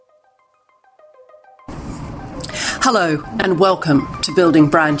Hello and welcome to Building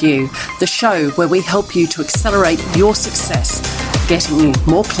Brand You, the show where we help you to accelerate your success, getting you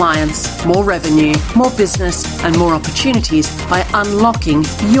more clients, more revenue, more business and more opportunities by unlocking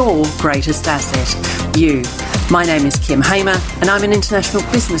your greatest asset, you. My name is Kim Hamer and I'm an international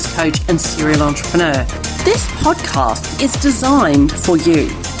business coach and serial entrepreneur. This podcast is designed for you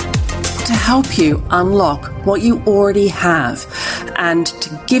to help you unlock what you already have and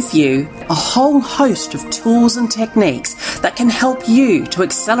to give you a whole host of tools and techniques that can help you to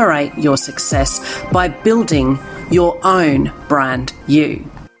accelerate your success by building your own brand you.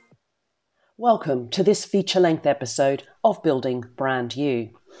 Welcome to this feature-length episode of Building Brand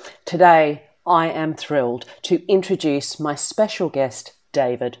You. Today, I am thrilled to introduce my special guest,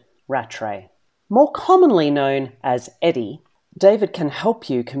 David Rattray. More commonly known as Eddie, David can help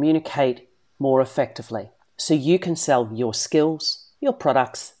you communicate more effectively so you can sell your skills, your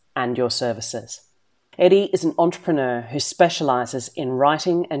products, and your services. Eddie is an entrepreneur who specializes in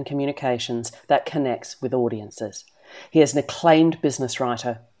writing and communications that connects with audiences. He is an acclaimed business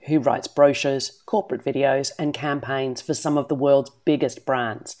writer who writes brochures, corporate videos, and campaigns for some of the world's biggest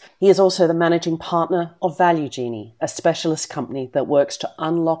brands. He is also the managing partner of Value Genie, a specialist company that works to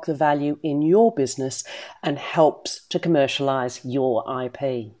unlock the value in your business and helps to commercialize your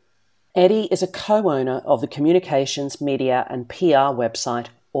IP. Eddie is a co-owner of the communications, media, and PR website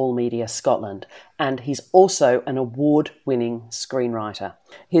All Media Scotland, and he's also an award-winning screenwriter.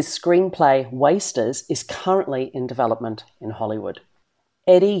 His screenplay Wasters is currently in development in Hollywood.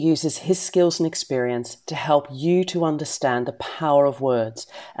 Eddie uses his skills and experience to help you to understand the power of words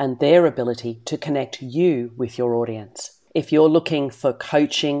and their ability to connect you with your audience. If you're looking for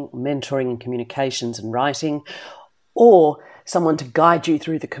coaching, mentoring in communications and writing, or someone to guide you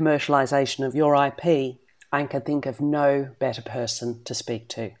through the commercialization of your IP, I can think of no better person to speak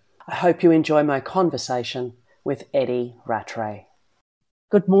to. I hope you enjoy my conversation with Eddie Rattray.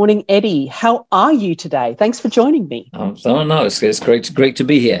 Good morning, Eddie. How are you today? Thanks for joining me. It's great to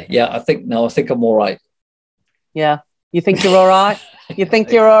be here. Yeah, I think I'm all right. Yeah, you think you're all right? You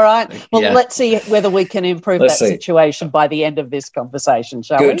think you're all right? Well, yeah. Let's see whether we can improve situation by the end of this conversation,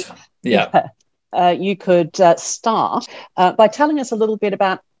 shall we? Good. Yeah. You could start by telling us a little bit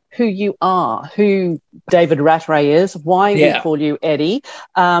about who you are, who David Rattray is, why we call you Eddie,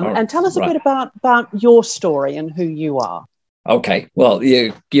 and tell us a bit about your story and who you are. Okay, well,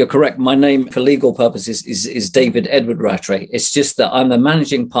 you're correct. My name for legal purposes is David Edward Rattray. It's just that I'm the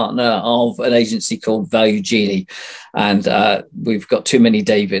managing partner of an agency called Value Genie, and we've got too many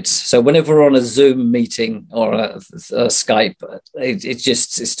Davids. So whenever we're on a Zoom meeting or a Skype,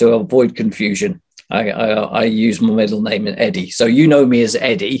 it's to avoid confusion. I use my middle name Eddie. So you know me as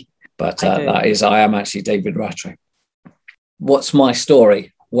Eddie, but I am actually David Rattray. What's my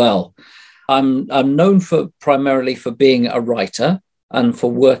story? Well, I'm known primarily for being a writer and for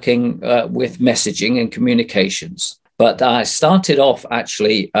working with messaging and communications. But I started off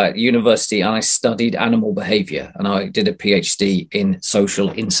actually at university and I studied animal behavior, and I did a PhD in social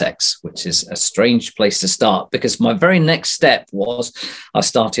insects, which is a strange place to start because my very next step was I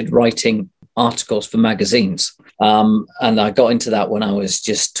started writing articles for magazines. And I got into that when I was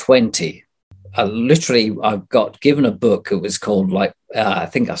just 20. I got given a book. It was called I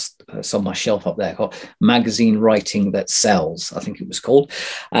think it's on my shelf up there, called Magazine Writing That Sells, I think it was called.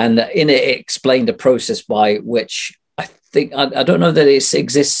 And in it explained a process by which I don't know that it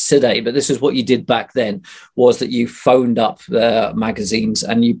exists today, but this is what you did back then, was that you phoned up the magazines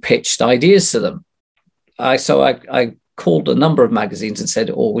and you pitched ideas to them. So I called a number of magazines and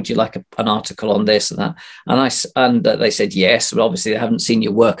said, would you like an article on this and that? And they said yes, but obviously they haven't seen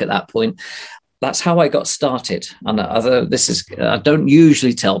your work at that point. That's how I got started. And I don't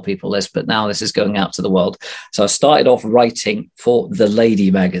usually tell people this, but now this is going out to the world. So I started off writing for The Lady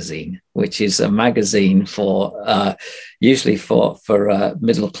magazine, which is a magazine for usually for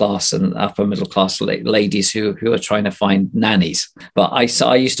middle class and upper middle class ladies who are trying to find nannies. But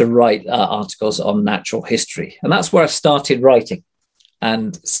I used to write articles on natural history, and that's where I started writing.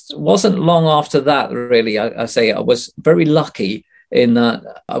 And it wasn't long after that, really. I was very lucky in that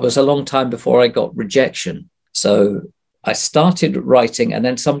I was a long time before I got rejection. So I started writing, and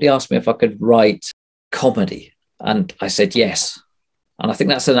then somebody asked me if I could write comedy, and I said yes. And I think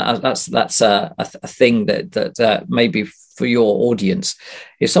that's a thing that maybe for your audience,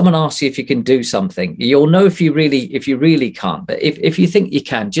 if someone asks you if you can do something, you'll know if you really can't. But if you think you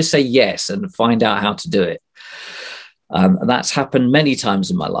can, just say yes and find out how to do it. And that's happened many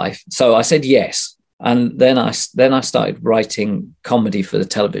times in my life. So I said yes. And then I started writing comedy for the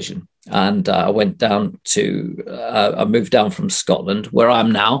television. And I moved down from Scotland, where I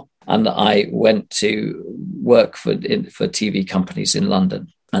am now. And I went to work for TV companies in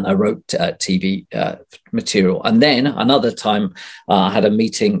London. And I wrote TV material. And then another time I had a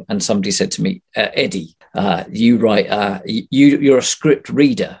meeting and somebody said to me, Eddie, you write, you're a script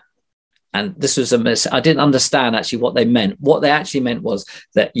reader. And this was I didn't understand actually what they meant. What they actually meant was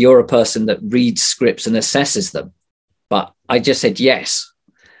that you're a person that reads scripts and assesses them. But I just said yes.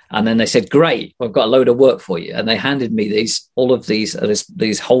 And then they said, great, we've got a load of work for you. And they handed me all of these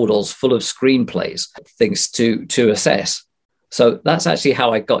holdalls full of screenplays, things to assess. So that's actually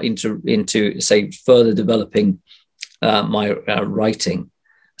how I got into say, further developing my writing.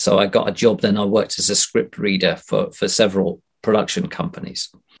 So I got a job then. I worked as a script reader for several production companies.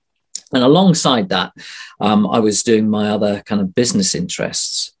 And alongside that, I was doing my other kind of business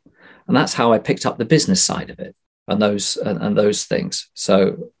interests. And that's how I picked up the business side of it and those things.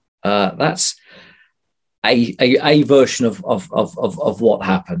 So that's a version of what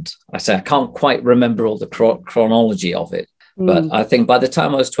happened. I say I can't quite remember all the chronology of it. But I think by the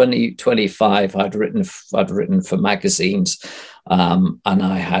time I was 25, I'd written for magazines, and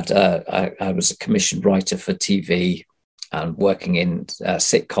I was a commissioned writer for TV and working in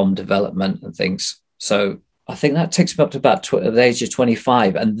sitcom development and things. So I think that takes me up to about the age of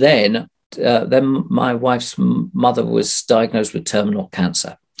 25, and then my wife's mother was diagnosed with terminal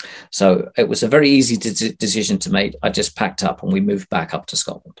cancer. So it was a very easy decision to make. I just packed up and we moved back up to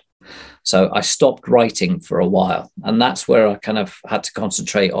Scotland. So I stopped writing for a while, and that's where I kind of had to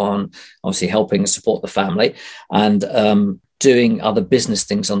concentrate on obviously helping support the family and doing other business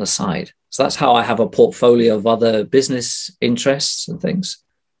things on the side. So that's how I have a portfolio of other business interests and things.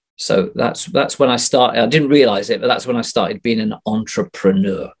 So that's when I started. I didn't realize it, but that's when I started being an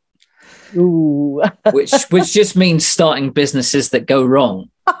entrepreneur. Ooh. which just means starting businesses that go wrong.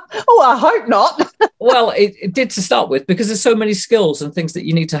 Oh, I hope not. Well, it did to start with, because there's so many skills and things that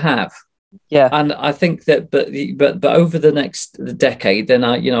you need to have. Yeah. And I think that, but over the next decade, then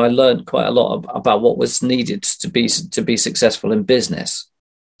I learned quite a lot about what was needed to be successful in business.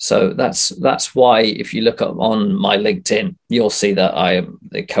 So that's why if you look up on my LinkedIn, you'll see that I am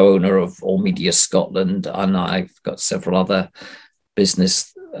the co-owner of All Media Scotland, and I've got several other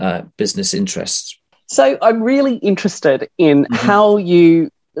business interests. So I'm really interested in how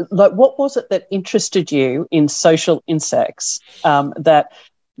you, like, what was it that interested you in social insects?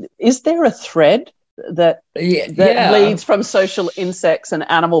 Is there a thread that leads from social insects and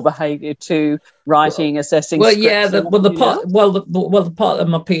animal behaviour to writing, assessing? Well, yeah. The part of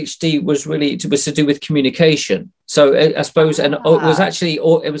my PhD was to do with communication. So I suppose, and it was actually,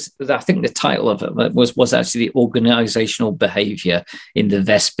 I think the title of it was actually organisational behaviour in the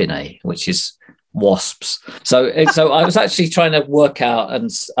Vespinae, which is wasps. So I was actually trying to work out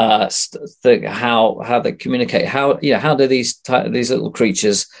and think how they communicate. How do these little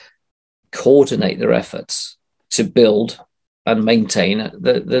creatures coordinate their efforts to build and maintain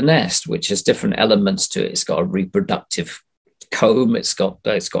the nest, which has different elements to it. It's got a reproductive comb. It's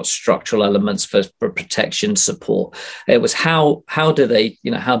got structural elements for protection, support. It was how do they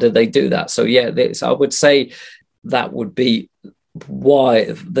do that? So I would say that would be why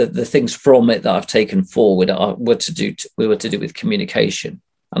the things from it that I've taken forward were to do with communication.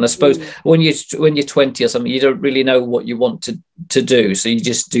 And I suppose when you're 20 or something, you don't really know what you want to do, so you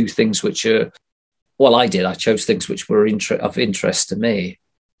just do things which are. Well, I did. I chose things which were of interest to me.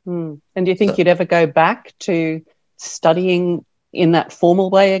 And do you think you'd ever go back to studying in that formal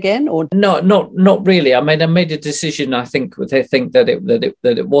way again, or no? Not really. I made a decision. I think that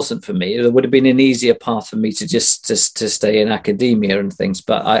it wasn't for me. It would have been an easier path for me to just to stay in academia and things.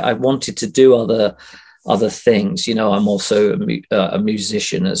 But I wanted to do other things. I'm also a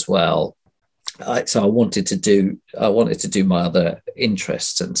musician as well. So I wanted to do my other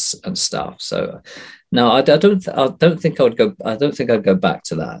interests and stuff. So no, I don't think I would go. I don't think I'd go back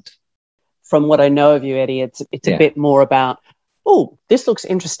to that. From what I know of you, Eddie, it's a bit more about, oh, this looks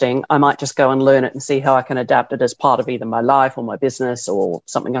interesting. I might just go and learn it and see how I can adapt it as part of either my life or my business or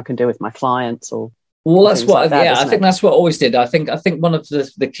something I can do with my clients or. Well, that's what. I think that's what I always did. I think one of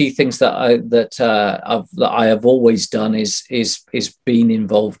the key things that I have always done is being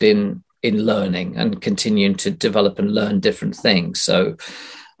involved in learning and continuing to develop and learn different things. So,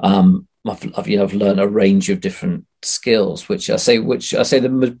 I've learned a range of different skills, which I say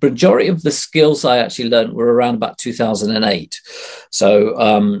the majority of the skills I actually learned were around about 2008.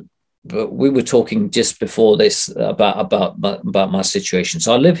 So. But we were talking just before this about my situation.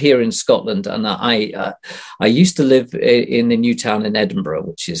 So I live here in Scotland, and I used to live in the new town in Edinburgh,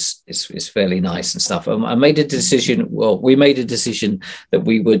 which is fairly nice and stuff. I made a decision. Well, we made a decision that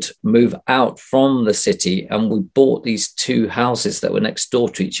we would move out from the city, and we bought these two houses that were next door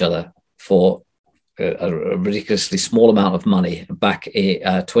to each other for a ridiculously small amount of money back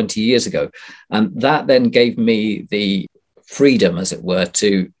 20 years ago. And that then gave me the freedom, as it were,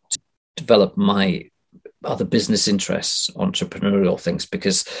 to develop my other business interests, entrepreneurial things,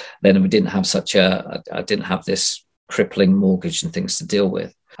 because then I didn't have this crippling mortgage and things to deal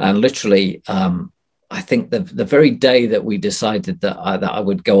with. And literally, I think the very day that we decided that I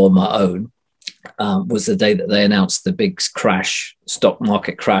would go on my own was the day that they announced the big stock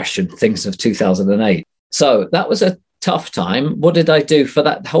market crash and things of 2008. So that was a tough time. What did I do for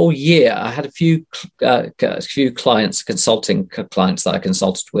that whole year? I had a few clients, consulting clients that I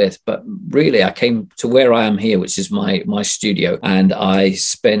consulted with, but really I came to where I am here, which is my studio, and I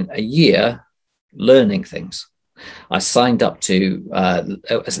spent a year learning things. I signed up to, at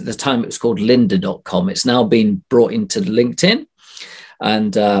the time it was called lynda.com. It's now been brought into LinkedIn,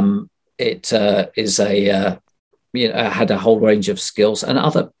 and it is I had a whole range of skills and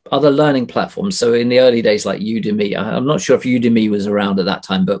other learning platforms. So in the early days, like Udemy, I'm not sure if Udemy was around at that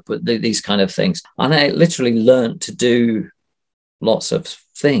time, but these kind of things. And I literally learned to do lots of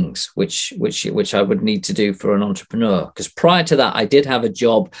things, which I would need to do for an entrepreneur. Because prior to that, I did have a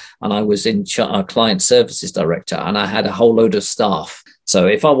job, and I was in client services director, and I had a whole load of staff. So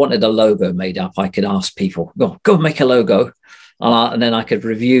if I wanted a logo made up, I could ask people, go make a logo, and then I could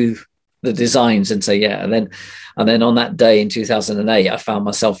review the designs and say, yeah. And then on that day in 2008, I found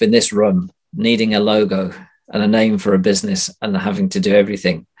myself in this room needing a logo and a name for a business and having to do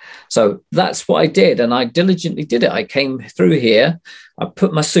everything. So that's what I did. And I diligently did it. I came through here. I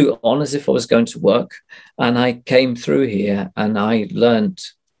put my suit on as if I was going to work. And I came through here and I learned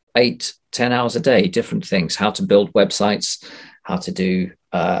 8-10 hours a day, different things, how to build websites, how to do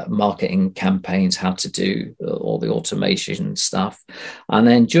marketing campaigns, how to do all the automation stuff. And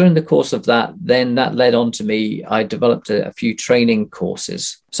then during the course of that, then that led on to me, I developed a few training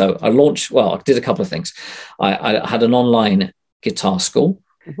courses. So I did a couple of things. I had an online guitar school,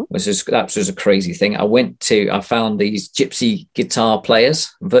 that was a crazy thing. I found these gypsy guitar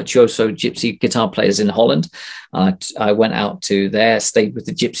players, virtuoso gypsy guitar players in Holland. I went out to there, stayed with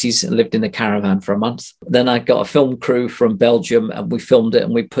the gypsies and lived in the caravan for a month. Then I got a film crew from Belgium and we filmed it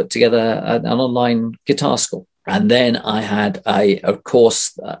and we put together an online guitar school. And then I had a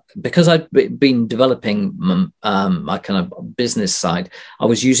course, because I'd been developing my kind of business side. I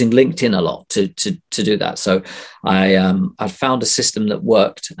was using LinkedIn a lot to do that. So I found a system that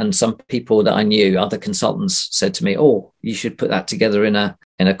worked, and some people that I knew, other consultants, said to me, "Oh, you should put that together in a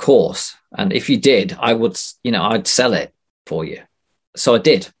course. And if you did, I'd sell it for you." So I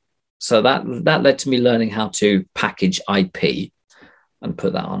did. So that led to me learning how to package IP and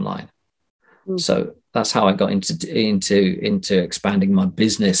put that online. So that's how I got into expanding my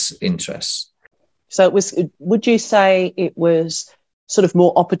business interests. So would you say it was sort of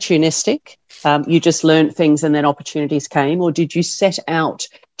more opportunistic? You just learned things and then opportunities came, or did you set out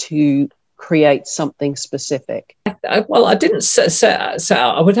to create something specific? I didn't set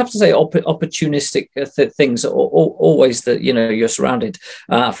out. I would have to say opportunistic things. Always that you're surrounded.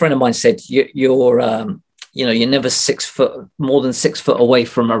 A friend of mine said you're never more than 6 foot away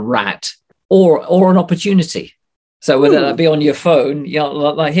from a rat or an opportunity. So whether that be on your phone,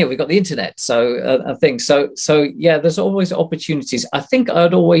 like here, we've got the internet. So I think so yeah, there's always opportunities. I think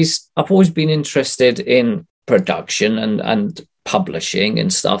I've always been interested in production and publishing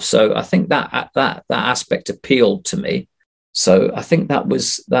and stuff. So I think that aspect appealed to me. So I think that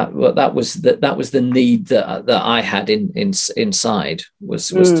was the need that I had inside was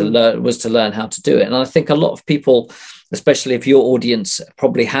to learn how to do it. And I think a lot of people, especially if your audience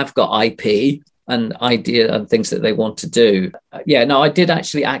probably have got IP and idea and things that they want to do. I did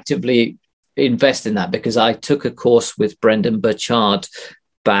actually actively invest in that, because I took a course with Brendan Burchard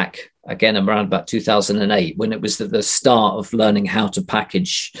back again around about 2008, when it was the start of learning how to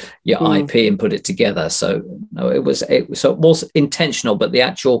package your IP and put it together. So it was intentional, but the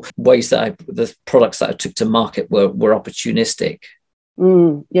actual ways that the products that I took to market were opportunistic.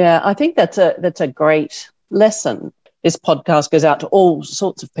 I think that's a great lesson. This podcast goes out to all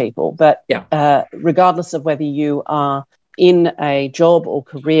sorts of people, but regardless of whether you are in a job or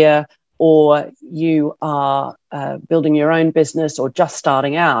career, or you are building your own business or just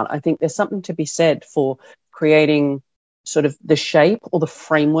starting out, I think there's something to be said for creating sort of the shape or the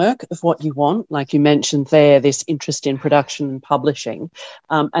framework of what you want. Like you mentioned there, this interest in production and publishing,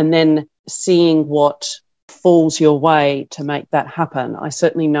 and then seeing what falls your way to make that happen. I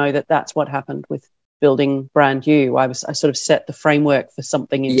certainly know that that's what happened with building Brand You. I sort of set the framework for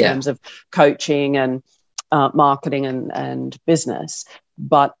something in terms of coaching and marketing and business.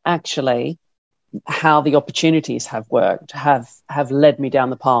 But actually, how the opportunities have worked have led me down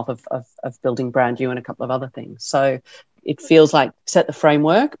the path of building brand new and a couple of other things. So it feels like set the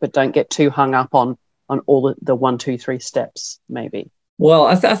framework, but don't get too hung up on all the 1, 2, 3 steps, maybe. Well,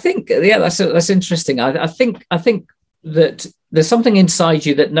 I think, that's interesting. I think that there's something inside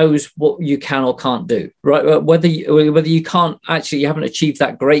you that knows what you can or can't do, right? Whether you can't actually, you haven't achieved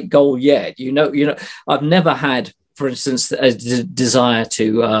that great goal yet. You know, I've never had, for instance, a desire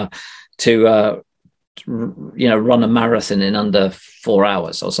to run a marathon in under 4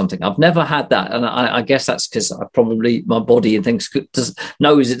 hours or something. I've never had that, and I guess that's because my body and things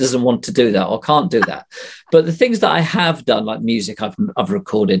knows it doesn't want to do that or can't do that. But the things that I have done, like music, I've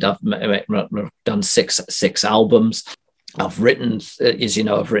recorded. I've done six albums. I've written, as you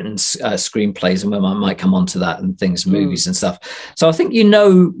know, screenplays, and I might come on to that, and things, movies and stuff. So I think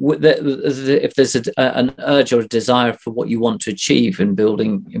that if there's an urge or a desire for what you want to achieve in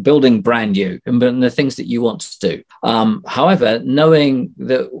building brand new and the things that you want to do. However, knowing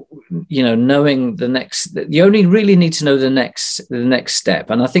the next, you only really need to know the next step.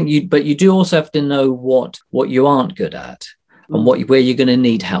 And I think you do also have to know what you aren't good at and where you're going to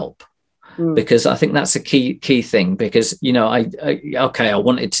need help. Because I think that's a key thing. Because I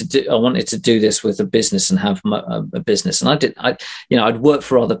wanted to do this with a business and have a business, and I'd work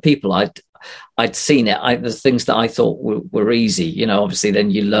for other people. I'd seen it. The things that I thought were easy. Obviously,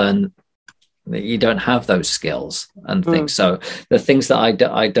 then you learn that you don't have those skills and things. So the things that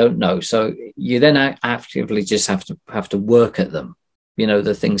I don't know. So you then actively just have to work at them.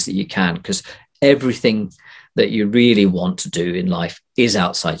 The things that you can, because everything that you really want to do in life is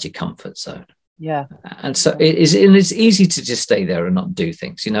outside your comfort zone. Yeah. And so it's easy to just stay there and not do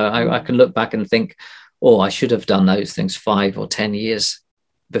things. I can look back and think, oh, I should have done those things 5 or 10 years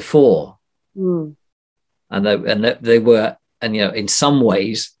before. And they were, in some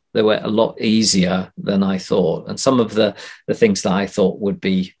ways they were a lot easier than I thought. And some of the things that I thought would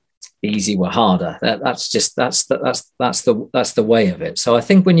be easy were harder. That's the way of it. So I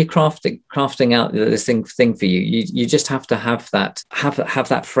think when you're crafting out this thing for you just have to have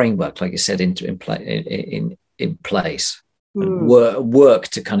that framework, like you said, in place, and work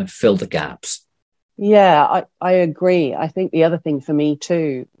to kind of fill the gaps. Yeah, I agree. I think the other thing for me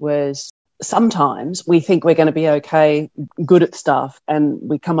too was sometimes we think we're going to be okay, good at stuff, and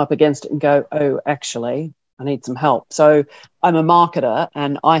we come up against it and go, oh, actually, I need some help. So I'm a marketer,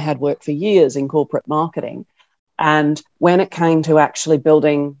 and I had worked for years in corporate marketing. And when it came to actually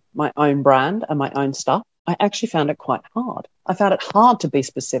building my own brand and my own stuff, I actually found it quite hard. I found it hard to be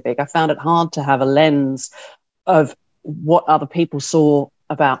specific. I found it hard to have a lens of what other people saw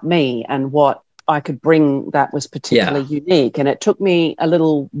about me and what I could bring that was particularly unique. And it took me a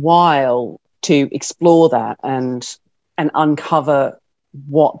little while to explore that and uncover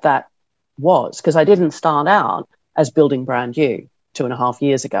what that was, because I didn't start out as building brand new 2.5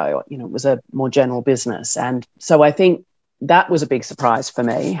 years ago. It was a more general business. And so I think that was a big surprise for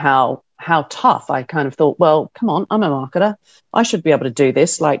me, how tough. I kind of thought, well, come on, I'm a marketer. I should be able to do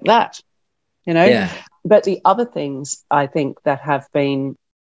this like that, Yeah. But the other things I think that have been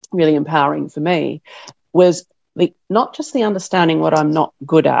really empowering for me was not just the understanding what I'm not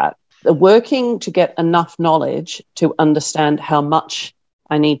good at, the working to get enough knowledge to understand how much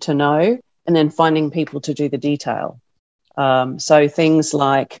I need to know, and then finding people to do the detail. So things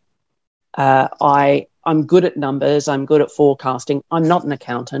like I'm good at numbers, I'm good at forecasting. I'm not an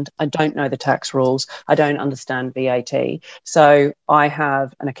accountant. I don't know the tax rules. I don't understand VAT. So I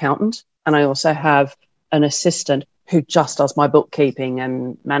have an accountant, and I also have an assistant who just does my bookkeeping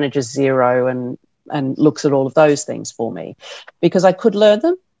and manages Xero and looks at all of those things for me, because I could learn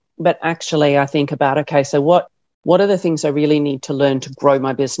them. But actually I think about, okay, so what are the things I really need to learn to grow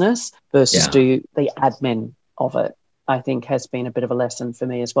my business versus do the admin of it, I think has been a bit of a lesson for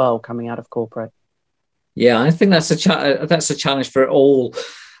me as well, coming out of corporate. Yeah, I think that's a challenge for all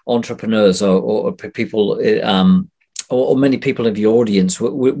entrepreneurs or people, or many people of your audience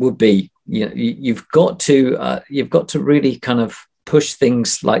would be, you've got to really kind of push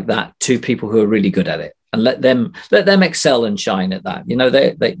things like that to people who are really good at it, and let them excel and shine at that.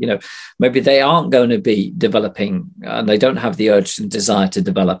 They maybe they aren't going to be developing, and they don't have the urge and desire to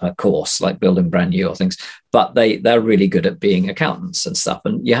develop a course like building brand new or things, but they're really good at being accountants and stuff,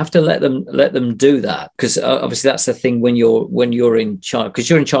 and you have to let them do that, because obviously that's the thing when you're in charge, because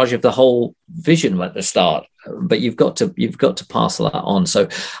you're in charge of the whole vision at the start, but you've got to pass that on. So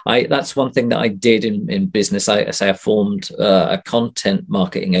that's one thing that I did in business. I formed a content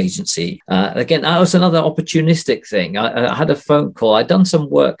marketing agency. Again, that was another opportunistic thing. I had a phone call. I'd done some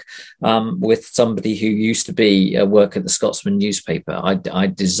work with somebody who used to work at the Scotsman newspaper. I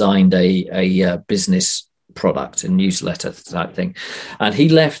designed a business product, a newsletter type thing, and he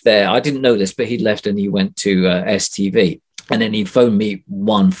left there. I didn't know this, but he left and he went to STV, and then he phoned me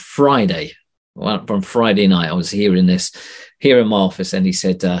one Friday. From Friday night, I was here in my office, and he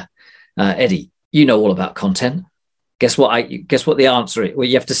said, Eddie, you know all about content. Guess what the answer is? Well,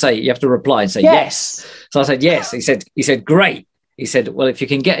 you have to reply and say yes. So I said yes. He said great. He said, well, if you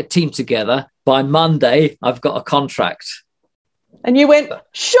can get a team together by Monday, I've got a contract. And you went,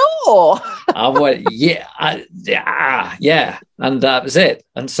 sure. I went, yeah. And that was it.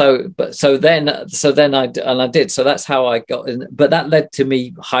 And so then I did. So that's how I got in. But that led to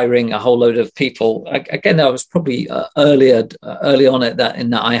me hiring a whole load of people. Again, I was probably early on in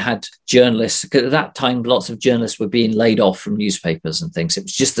that I had journalists, because at that time, lots of journalists were being laid off from newspapers and things. It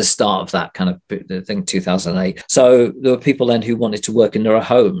was just the start of that kind of thing, 2008. So there were people then who wanted to work in their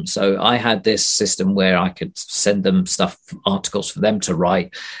home. So I had this system where I could send them articles for them to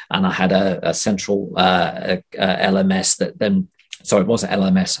write. And I had a central LMS that then, sorry, it wasn't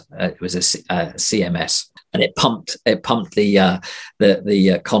LMS, it was a CMS, and it pumped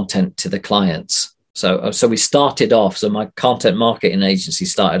the content to the clients. So we started off. So my content marketing agency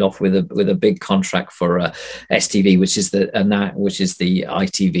started off with a big contract for STV, which is the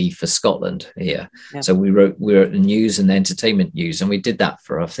ITV for Scotland here. Yeah. So we were at the news and entertainment news, and we did that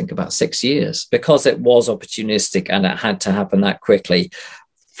for I think about 6 years, because it was opportunistic and it had to happen that quickly.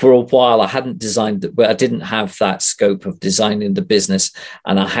 For a while, I hadn't designed, but I didn't have that scope of designing the business,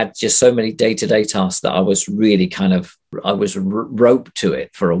 and I had just so many day-to-day tasks that I was really roped to it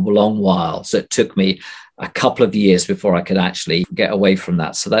for a long while. So it took me a couple of years before I could actually get away from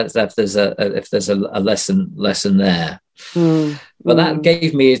that. So if there's a lesson there. But that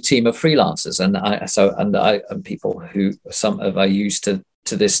gave me a team of freelancers, and people who some of I use to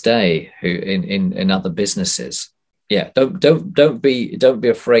this day who in other businesses. Yeah, don't be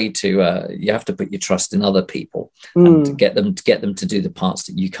afraid to. You have to put your trust in other people and to get them to do the parts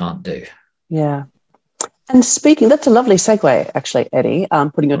that you can't do. Yeah, and that's a lovely segue, actually, Eddie.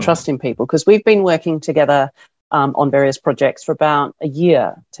 Putting your trust in people, because we've been working together on various projects for about a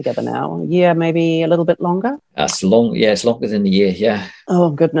year together now. A year, maybe a little bit longer. That's long. Yeah, it's longer than a year. Yeah. Oh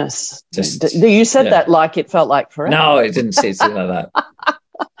goodness! You said that like it felt like forever. No, it didn't seem like that.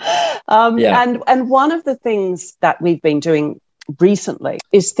 And one of the things that we've been doing recently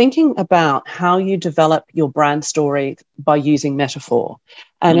is thinking about how you develop your brand story by using metaphor.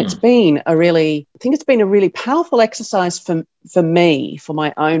 And it's been a really powerful exercise for me, for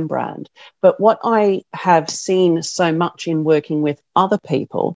my own brand. But what I have seen so much in working with other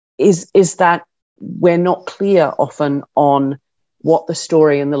people is that we're not clear often on what the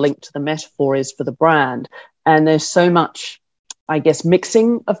story and the link to the metaphor is for the brand. And there's so much, I guess,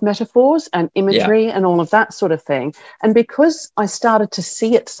 mixing of metaphors and imagery and all of that sort of thing. And because I started to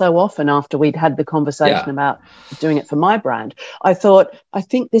see it so often after we'd had the conversation about doing it for my brand, I thought, I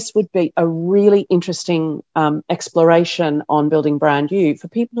think this would be a really interesting exploration on building brand you for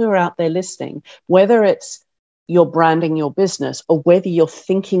people who are out there listening, whether it's you're branding your business or whether you're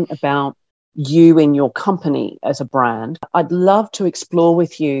thinking about you in your company as a brand. I'd love to explore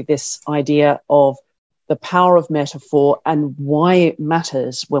with you this idea of the power of metaphor and why it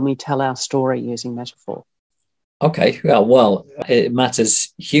matters when we tell our story using metaphor. Okay, well, it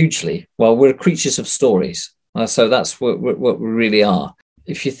matters hugely. Well, we're creatures of stories, so that's what we really are.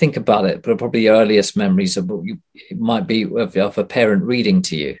 If you think about it, probably your earliest memories it might be of a parent reading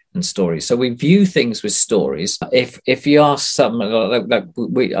to you and stories. So we view things with stories. If you ask something like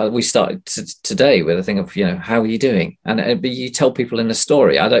we started today with a thing of, how are you doing? And you tell people in a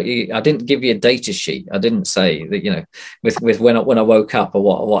story. I didn't give you a data sheet. I didn't say that, with when I woke up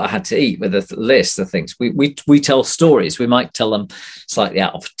or what I had to eat with a list of things. We tell stories. We might tell them slightly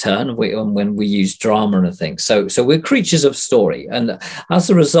out of turn when we use drama and things. So we're creatures of story. And as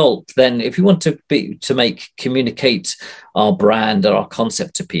a result, then if you want to communicate our brand or our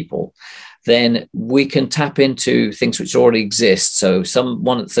concept to people, then we can tap into things which already exist. So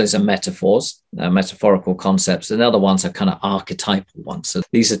one of those are metaphors, metaphorical concepts, and the other ones are kind of archetypal ones. So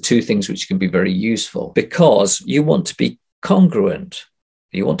these are two things which can be very useful because you want to be congruent.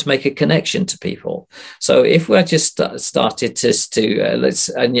 You want to make a connection to people. So if we just started as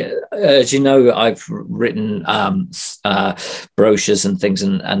you know, I've written brochures and things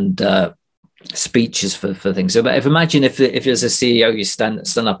and speeches for things. So imagine if as a CEO you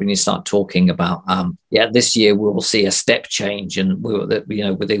stand up and you start talking about this year we will see a step change and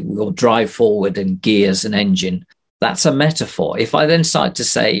we'll drive forward in gears and engine. That's a metaphor. If I then start to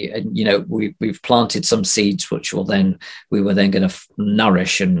say, we've planted some seeds which we were then going to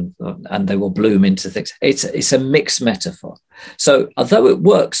nourish and they will bloom into things. It's a mixed metaphor. So although it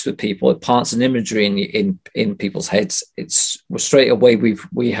works with people, it plants an imagery in people's heads. It's straight away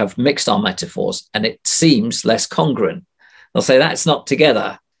we have mixed our metaphors and it seems less congruent. They'll say that's not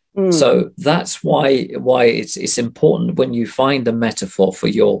together. So that's why it's important when you find a metaphor for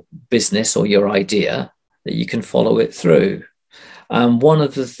your business or your idea that you can follow it through. One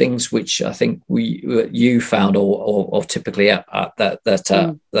of the things which I think you found, or typically that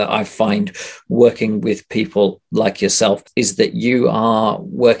I find working with people like yourself, is that you are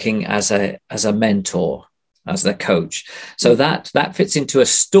working as a mentor, as a coach. So that fits into a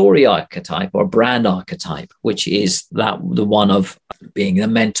story archetype or a brand archetype, which is the one of being a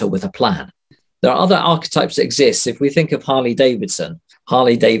mentor with a plan. There are other archetypes that exist. If we think of Harley Davidson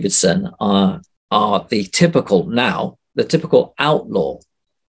are the typical outlaw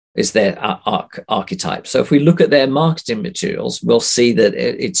is their archetype. So if we look at their marketing materials, we'll see that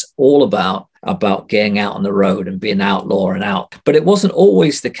it's all about getting out on the road and being an outlaw and out. But it wasn't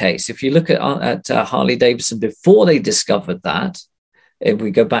always the case. If you look at Harley Davidson before they discovered that, if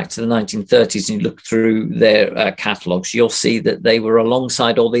we go back to the 1930s and you look through their catalogs, you'll see that they were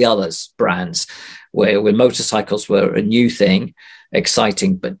alongside all the others brands where motorcycles were a new thing,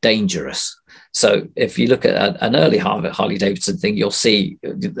 exciting but dangerous. So if you look at an early Harley Davidson thing, you'll see,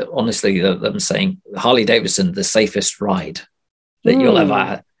 honestly, them saying Harley Davidson, the safest ride that you'll ever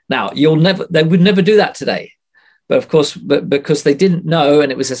have. Now, they would never do that today. But of course, because they didn't know,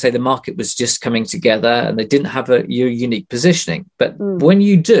 and it was, as I say, the market was just coming together and they didn't have your unique positioning. But when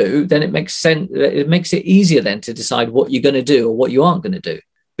you do, then it makes sense. It makes it easier then to decide what you're going to do or what you aren't going to do,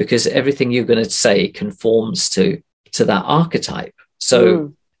 because everything you're going to say conforms to that archetype.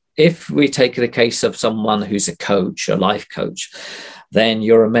 So if we take the case of someone who's a coach, a life coach, then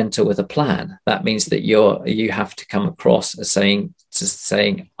you're a mentor with a plan. That means that you have to come across as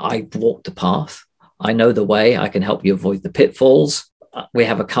saying, I've walked the path. I know the way. I can help you avoid the pitfalls. We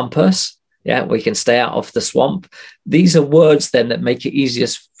have a compass. Yeah, we can stay out of the swamp. These are words then that make it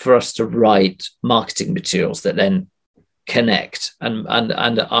easiest for us to write marketing materials that then connect and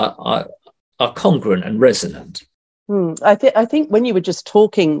are congruent and resonant. I think when you were just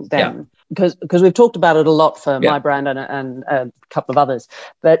talking then, because we've talked about it a lot for my brand and a couple of others,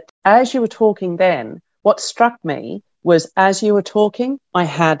 but as you were talking then, what struck me was as you were talking, I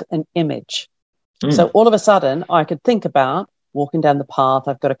had an image. So all of a sudden I could think about walking down the path.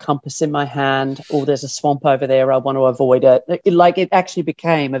 I've got a compass in my hand. Oh, there's a swamp over there. I want to avoid it. It actually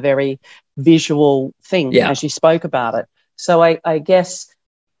became a very visual thing as you spoke about it. So I guess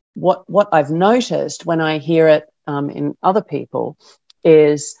what I've noticed when I hear it in other people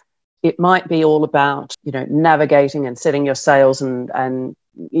is it might be all about, navigating and setting your sails and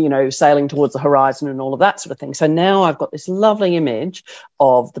sailing towards the horizon and all of that sort of thing. So now I've got this lovely image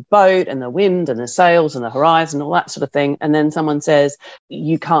of the boat and the wind and the sails and the horizon, all that sort of thing. And then someone says,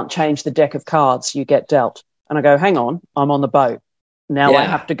 you can't change the deck of cards you get dealt. And I go, hang on, I'm on the boat. Now I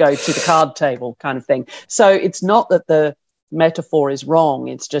have to go to the card table kind of thing. So it's not that the metaphor is wrong.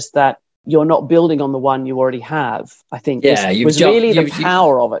 It's just that you're not building on the one you already have, I think. Was really the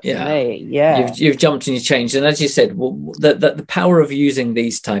power of it for me. Yeah. You've jumped and you changed. And as you said, the power of using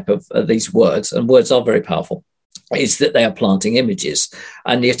these type of these words, and words are very powerful, is that they are planting images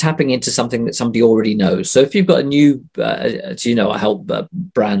and you're tapping into something that somebody already knows. So if you've got a new, I help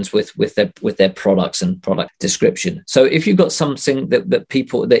brands with their products and product description. So if you've got something that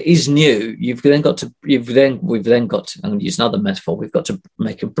people that is new, we've then got to, I'm going to use another metaphor. We've got to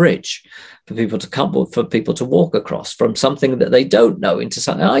make a bridge for people to walk across from something that they don't know into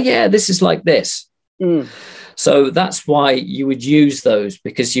something. Oh yeah, this is like this. So that's why you would use those,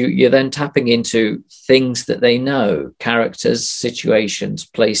 because you're then tapping into things that they know, characters, situations,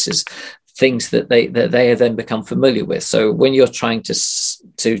 places, things that they then become familiar with. So when you're trying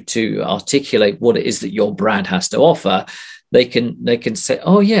to articulate what it is that your brand has to offer, they can say,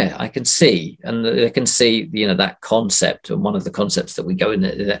 oh yeah, I can see, and they can see that concept. And one of the concepts that we go in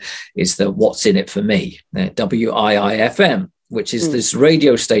there is the what's in it for me, WIIFM. which is this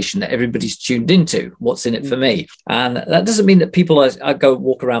radio station that everybody's tuned into. What's in it for me? And that doesn't mean that people go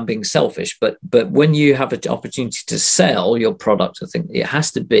walk around being selfish, but when you have an opportunity to sell your product, I think it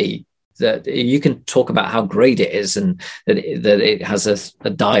has to be that you can talk about how great it is, and that it has a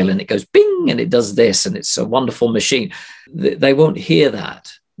dial and it goes bing and it does this and it's a wonderful machine. They won't hear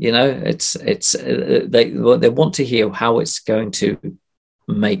that. They want to hear how it's going to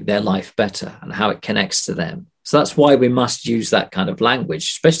make their life better and how it connects to them. So that's why we must use that kind of language,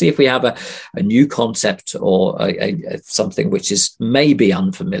 especially if we have a new concept or something which is maybe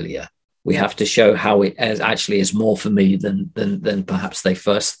unfamiliar. We have to show how it actually is more familiar than perhaps they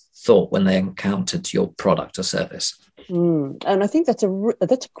first thought when they encountered your product or service. And I think that's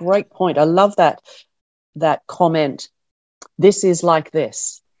a great point. I love that comment. This is like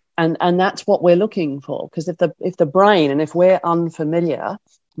this, and that's what we're looking for. Because if the brain, and if we're unfamiliar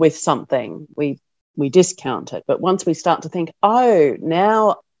with something, we discount it. But once we start to think, oh,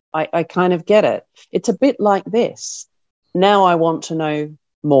 now I kind of get it. It's a bit like this. Now I want to know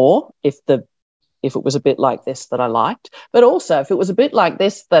more. If it was a bit like this that I liked, but also if it was a bit like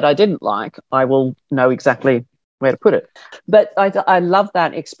this that I didn't like, I will know exactly where to put it. But I love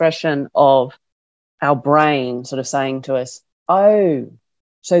that expression of our brain sort of saying to us, oh,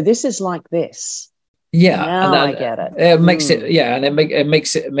 so this is like this. Yeah, now I get it. It makes it, and it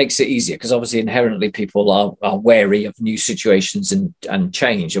makes it easier, because obviously inherently people are wary of new situations and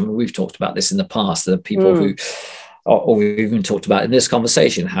change. I mean, we've talked about this in the past. There are people who, or we've even talked about in this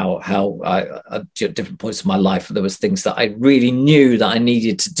conversation, how at different points of my life there was things that I really knew that I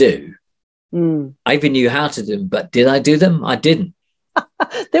needed to do. I even knew how to do them, but did I do them? I didn't.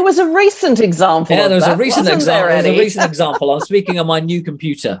 There was a recent example. Yeah, there was that, a recent example. There was a recent example. I'm speaking on my new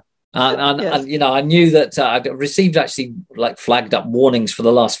computer. And I knew that I'd received actually like flagged up warnings for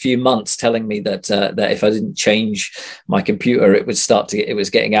the last few months telling me that if I didn't change my computer, it was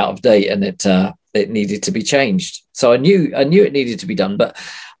getting out of date, and it needed to be changed. So I knew it needed to be done. But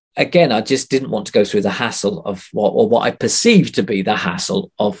again, I just didn't want to go through the hassle of what I perceived to be the hassle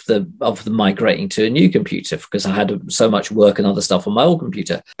of the migrating to a new computer, because I had so much work and other stuff on my old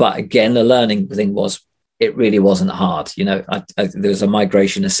computer. But again, the learning thing was, it really wasn't hard. There was a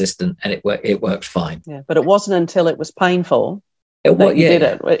migration assistant, and it worked fine. Yeah, but it wasn't until it was painful you did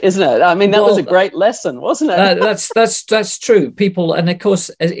it, isn't it? I mean, that was a great lesson, wasn't it? That's true. People, and of course,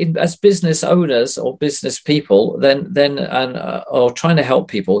 as business owners or business people, or trying to help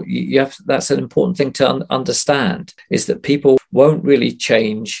people, you have. That's an important thing to understand, is that people won't really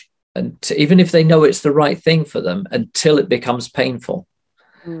change, and even if they know it's the right thing for them, until it becomes painful.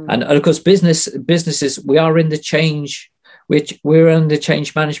 And of course, businesses, we are in the change, we're in the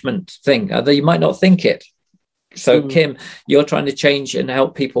change management thing, although you might not think it. So Kim, you're trying to change and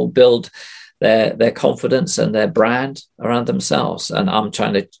help people build their confidence and their brand around themselves. And I'm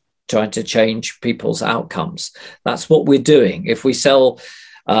trying to change people's outcomes. That's what we're doing. If we sell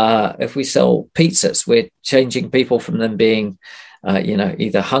pizzas, we're changing people from them being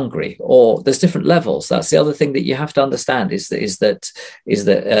either hungry, or there's different levels. That's the other thing that you have to understand, is that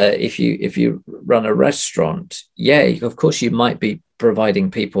if you run a restaurant, of course you might be providing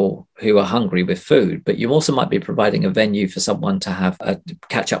people who are hungry with food, but you also might be providing a venue for someone to have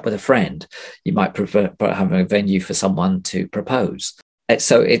catch up with a friend. You might prefer having a venue for someone to propose.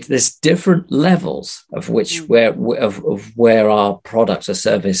 So there's different levels of where our product or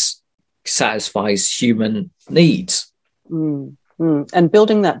service satisfies human needs. And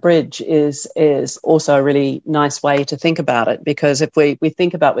building that bridge is also a really nice way to think about it, because if we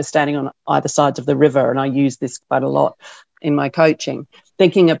think about, we're standing on either sides of the river, and I use this quite a lot in my coaching,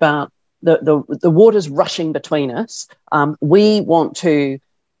 thinking about the waters rushing between us. We want to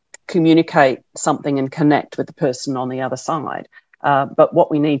communicate something and connect with the person on the other side. But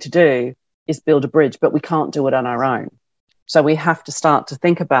what we need to do is build a bridge, but we can't do it on our own. So we have to start to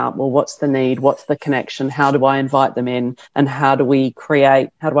think about, well, what's the need? What's the connection? How do I invite them in? And how do I create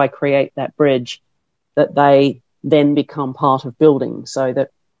that bridge that they then become part of building, so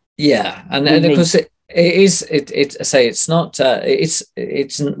that... Yeah. And of course it's not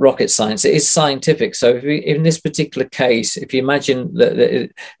rocket science. It is scientific. So in this particular case, if you imagine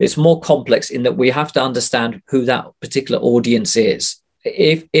that it's more complex, in that we have to understand who that particular audience is.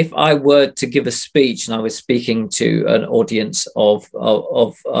 If I were to give a speech and I was speaking to an audience of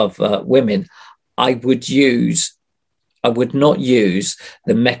women, I would not use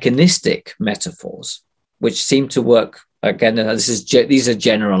the mechanistic metaphors, which seem to work. Again, these are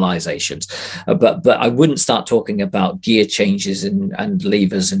generalizations, but I wouldn't start talking about gear changes and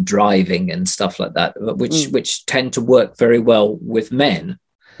levers and driving and stuff like that, which tend to work very well with men.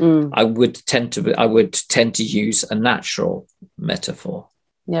 I would tend to use a natural metaphor.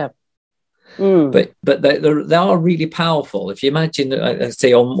 Yeah. But they are really powerful. If you imagine,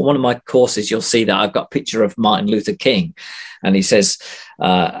 say on one of my courses, you'll see that I've got a picture of Martin Luther King, and he says,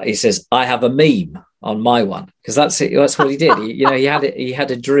 "I have a meme on my one," because that's it. That's what he did. He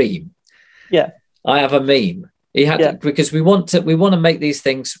had a dream. Yeah, I have a meme. He had because we want to make these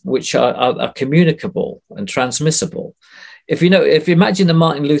things which are communicable and transmissible. If you imagine that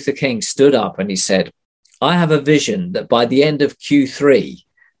Martin Luther King stood up and he said, "I have a vision that by the end of Q3."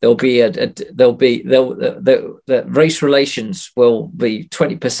 The race relations will be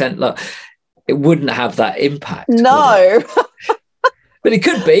 20% low. It wouldn't have that impact. No. But it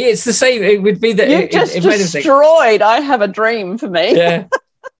could be. It's the same. It would be that you just destroyed. I have a dream for me. Yeah.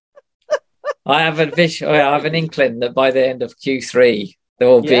 I have a vision. I have an inkling that by the end of Q3 there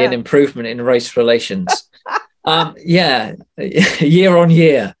will be an improvement in race relations. Year on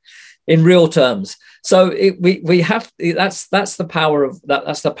year, in real terms. So we have that's the power of that.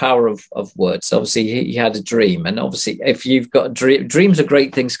 That's the power of words. Obviously, he had a dream, and obviously, if you've got a dream, dreams are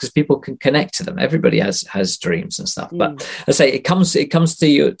great things because people can connect to them. Everybody has dreams and stuff. But I say it comes to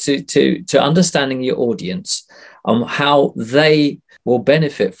you to understanding your audience, how they will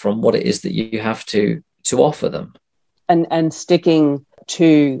benefit from what it is that you have to offer them, and sticking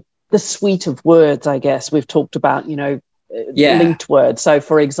to the suite of words. I guess we've talked about, linked words. So,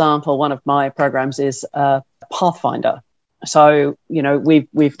 for example, one of my programs is Pathfinder. So,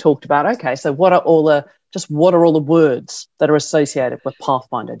 we've talked about, okay, so what are all the words that are associated with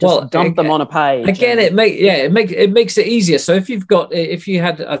Pathfinder? Just dump them on a page. Again, it makes it easier. So if you've got you've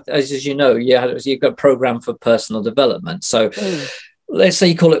got a program for personal development. So let's say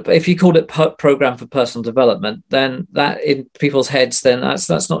you call it program for personal development, then that in people's heads, then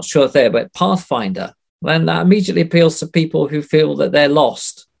that's not sure there, but Pathfinder. Then that immediately appeals to people who feel that they're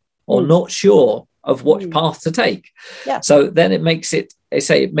lost or not sure of what path to take. Yeah. So then it makes it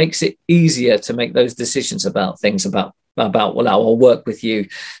easier to make those decisions about things about well, I'll work with you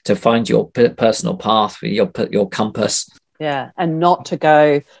to find your personal path, your compass. Yeah, and not to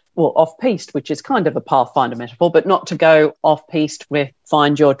go off-piste, which is kind of a Pathfinder metaphor, but not to go off-piste with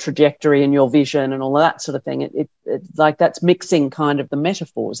find your trajectory and your vision and all of that sort of thing. It like that's mixing kind of the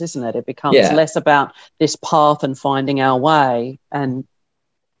metaphors, isn't it? It becomes less about this path and finding our way and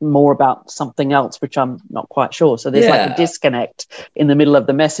more about something else, which I'm not quite sure. So there's like a disconnect in the middle of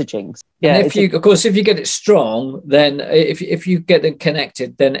the messaging. Yeah. And if you get it strong, then if you get it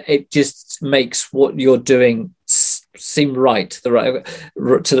connected, then it just makes what you're doing seem right.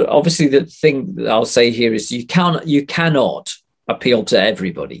 Obviously, the thing that I'll say here is you cannot appeal to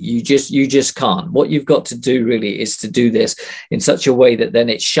everybody. You just can't. What you've got to do really is to do this in such a way that then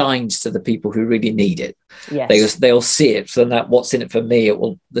it shines to the people who really need it. Yes. They'll see it. So that what's in it for me,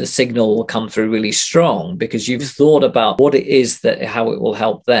 the signal will come through really strong because you've thought about what it is how it will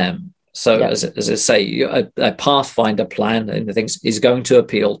help them. So as I say, a Pathfinder plan and the things is going to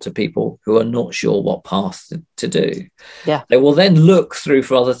appeal to people who are not sure what path to do. Yeah. They will then look through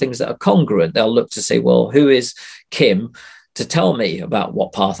for other things that are congruent. They'll look to say, well, who is Kim to tell me about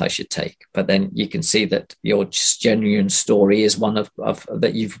what path I should take? But then you can see that your genuine story is one of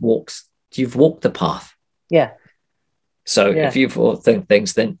that you've walked the path. Yeah. So if you've thought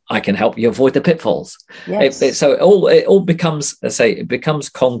things, then I can help you avoid the pitfalls. Yes. So it all becomes, I say, it becomes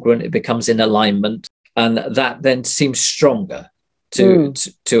congruent, it becomes in alignment, and that then seems stronger to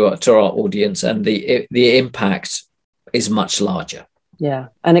our audience, and the impact is much larger. Yeah,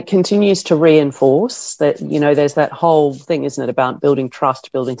 and it continues to reinforce that, there's that whole thing, isn't it, about building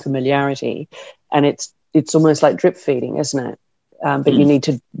trust, building familiarity, and it's almost like drip feeding, isn't it? But you need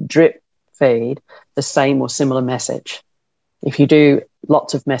to drip feed the same or similar message. If you do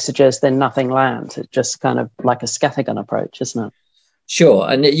lots of messages, then nothing lands. It's just kind of like a scattergun approach, isn't it? Sure,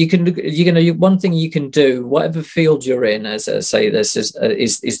 and one thing you can do, whatever field you're in, as I say, this is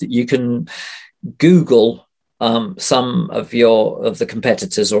that you can Google some of the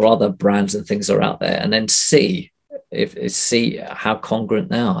competitors or other brands and things are out there, and then see how congruent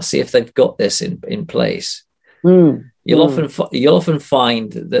they are. See if they've got this in place. You'll often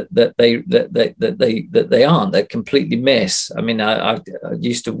find that they aren't. They completely miss. I mean, I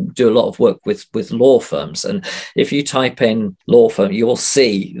used to do a lot of work with law firms, and if you type in law firm, you will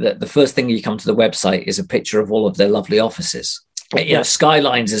see that the first thing you come to the website is a picture of all of their lovely offices.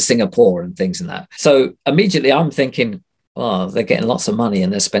 Skylines in Singapore and things like that. So immediately I'm thinking, oh, they're getting lots of money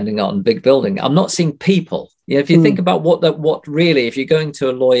and they're spending it on big building. I'm not seeing people. If you think about what really, if you're going to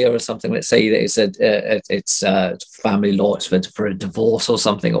a lawyer or something, let's say that it's family law, it's for a divorce or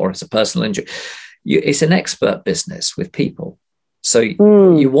something, or it's a personal injury, it's an expert business with people. So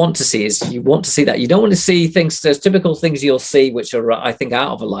you want to see that. You don't want to see things. There's typical things you'll see which are, I think,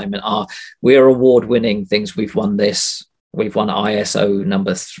 out of alignment. We're award-winning things. We've won this. We've won ISO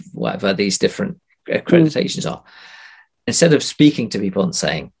whatever these different accreditations are. Instead of speaking to people and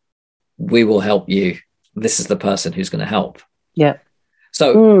saying, "We will help you. This is the person who's going to help." Yeah.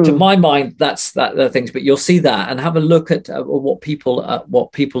 So to my mind, that's the things. But you'll see that and have a look at what people are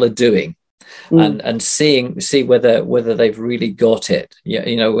doing. And see whether they've really got it.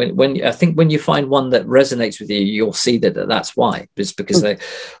 When I think when you find one that resonates with you, you'll see that's why. It's because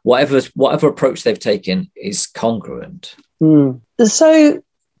whatever approach they've taken is congruent. So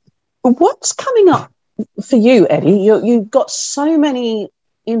what's coming up for you, Eddie? You've got so many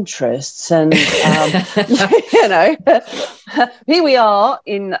interests, and here we are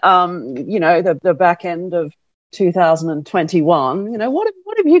in the back end of 2021. What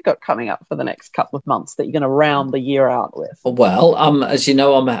have you got coming up for the next couple of months that you're going to round the year out with? Well, as you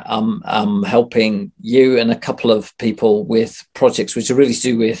know, I'm helping you and a couple of people with projects which are really to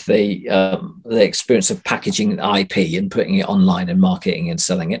do with the experience of packaging IP and putting it online and marketing and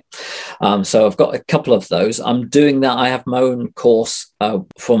selling it. So I've got a couple of those. I'm doing that. I have my own course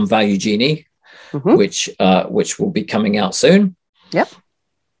from Value Genie, which will be coming out soon. Yep.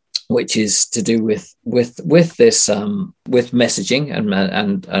 Which is to do with this with messaging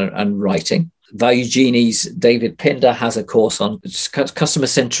and writing. Value Genie's David Pinder has a course on customer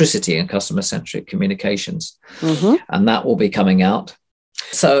centricity and customer centric communications, and that will be coming out.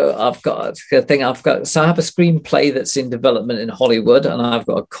 So I have a screenplay that's in development in Hollywood, and I've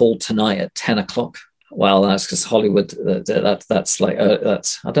got a call tonight at 10 o'clock. Well, that's because Hollywood. That's like I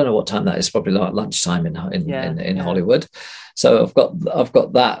don't know what time that is. Probably like lunchtime in Hollywood. So I've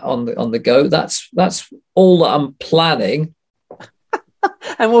got that on the go. That's all that I'm planning.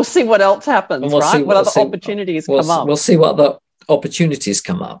 And we'll see what else happens, right? What other opportunities come up? We'll see what the opportunities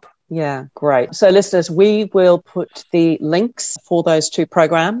come up. Yeah, great. So listeners, we will put the links for those two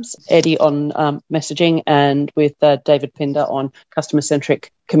programs, Eddie on messaging and with David Pinder on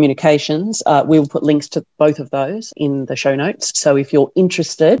customer-centric communications. We will put links to both of those in the show notes. So if you're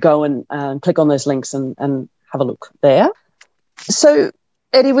interested, go and click on those links and have a look there. So,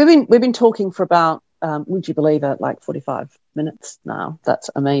 Eddie, we've been talking for about, would you believe it, like 45 minutes now.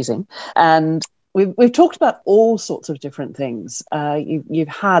 That's amazing. And We've talked about all sorts of different things. You've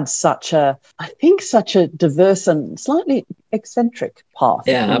had such a diverse and slightly eccentric path.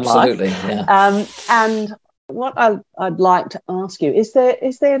 Yeah, in absolutely. Life. Yeah. And what I'd like to ask you is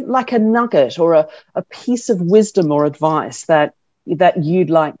there like a nugget or a piece of wisdom or advice that you'd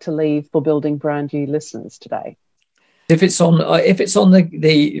like to leave for Building Brand You listeners today? If it's on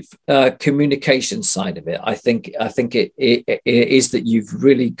the communication side of it, I think it is that you've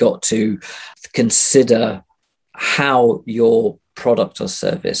really got to consider how your product or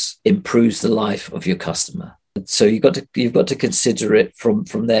service improves the life of your customer. So you've got to consider it from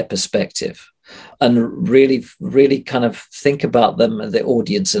their perspective, and really kind of think about them and the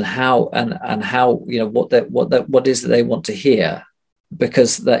audience and how what is that they want to hear.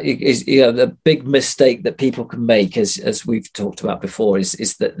 Because that is the big mistake that people can make, as we've talked about before,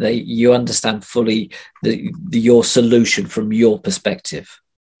 is that you understand fully your solution from your perspective.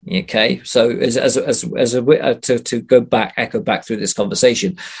 Okay, so to echo back through this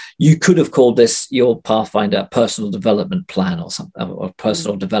conversation, you could have called this your Pathfinder personal development plan or something, or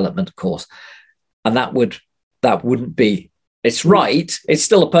personal development course, and that wouldn't be. It's right. It's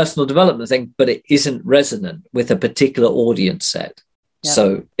still a personal development thing, but it isn't resonant with a particular audience set. Yeah.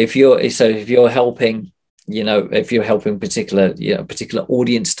 So if you're helping, particular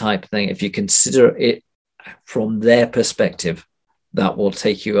audience type thing, if you consider it from their perspective, that will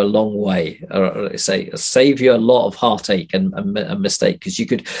take you a long way, or save you a lot of heartache and mistake, because you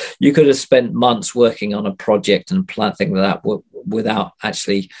could have spent months working on a project and planning that without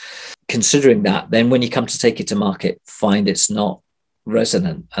actually considering that. Then when you come to take it to market, find it's not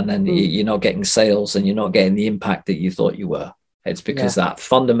resonant, and then you're not getting sales and you're not getting the impact that you thought you were. It's because that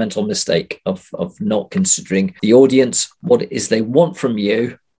fundamental mistake of not considering the audience, what it is they want from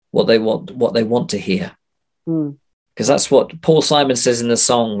you, what they want to hear. Because that's what Paul Simon says in the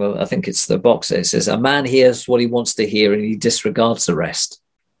song. I think it's the Boxer. It says, "A man hears what he wants to hear, and he disregards the rest."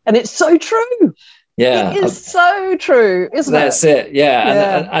 And it's so true. Yeah, it is so true, isn't it? That's it.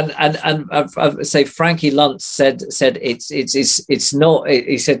 Yeah, and I say Frankie Luntz said it's not.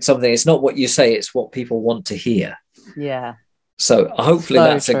 He said something. It's not what you say; it's what people want to hear. Yeah. So hopefully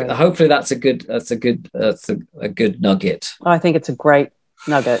that's a good nugget. I think it's a great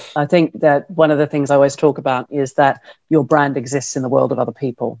nugget. I think that one of the things I always talk about is that your brand exists in the world of other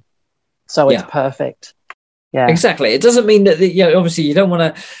people. So it's perfect. Yeah, exactly. It doesn't mean that, obviously you don't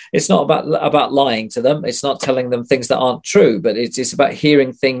want to, it's not about lying to them. It's not telling them things that aren't true, but it's about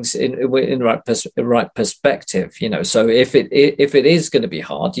hearing things in the right perspective, So if it is going to be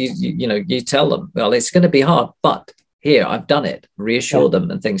hard, you tell them, well, it's going to be hard, but here, I've done it. Reassure them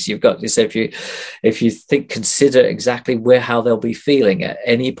and things. You've got to say, if you consider exactly how they'll be feeling at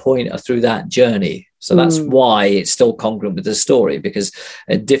any point through that journey. So that's why it's still congruent with the story, because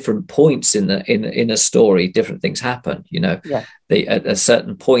at different points in a story, different things happen. At a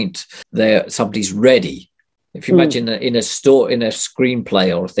certain point, somebody's ready. If you imagine in a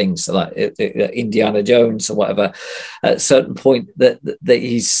screenplay or things like Indiana Jones or whatever, at a certain point that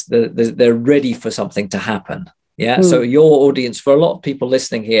they're ready for something to happen. Yeah. So your audience, for a lot of people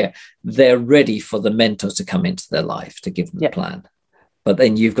listening here, they're ready for the mentor to come into their life to give them the plan. But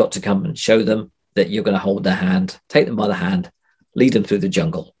then you've got to come and show them that you're going to hold their hand, take them by the hand, lead them through the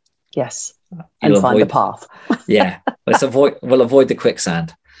jungle. Yes. And find the path. We'll avoid the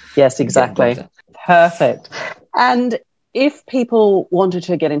quicksand. Yes, exactly. Perfect. And if people wanted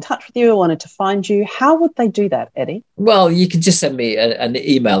to get in touch with you or wanted to find you, how would they do that, Eddie? Well, you can just send me an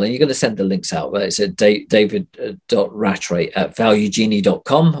email, and you're going to send the links out. It's at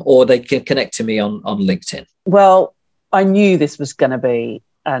david.rattray@valuegenie.com, or they can connect to me on LinkedIn. Well, I knew this was going to be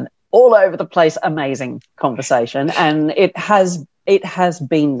an all over the place amazing conversation, and it has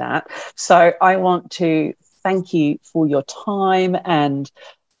been that. So I want to thank you for your time and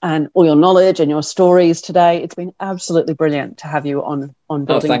all your knowledge and your stories today. It's been absolutely brilliant to have you on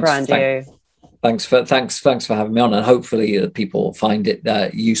Building Brand You. Thanks for having me on, and hopefully people find it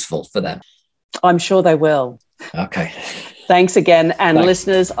useful for them. I'm sure they will. Okay. Thanks again, and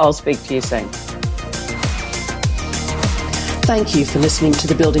listeners, I'll speak to you soon. Thank you for listening to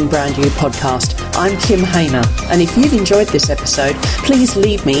the Building Brand You podcast. I'm Kim Hamer, and if you've enjoyed this episode, please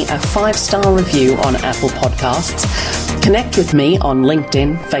leave me a 5-star review on Apple Podcasts. Connect with me on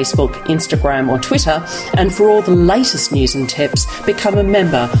LinkedIn, Facebook, Instagram, or Twitter, and for all the latest news and tips, become a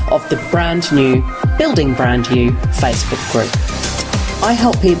member of the brand new Building Brand You Facebook group. I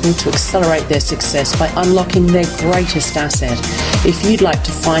help people to accelerate their success by unlocking their greatest asset. If you'd like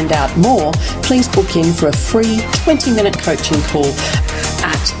to find out more, please book in for a free 20-minute coaching call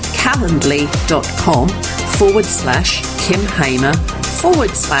at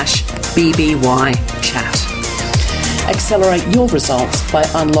calendly.com/KimHamer/BBY chat. Accelerate your results by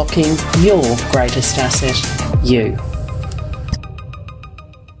unlocking your greatest asset, you.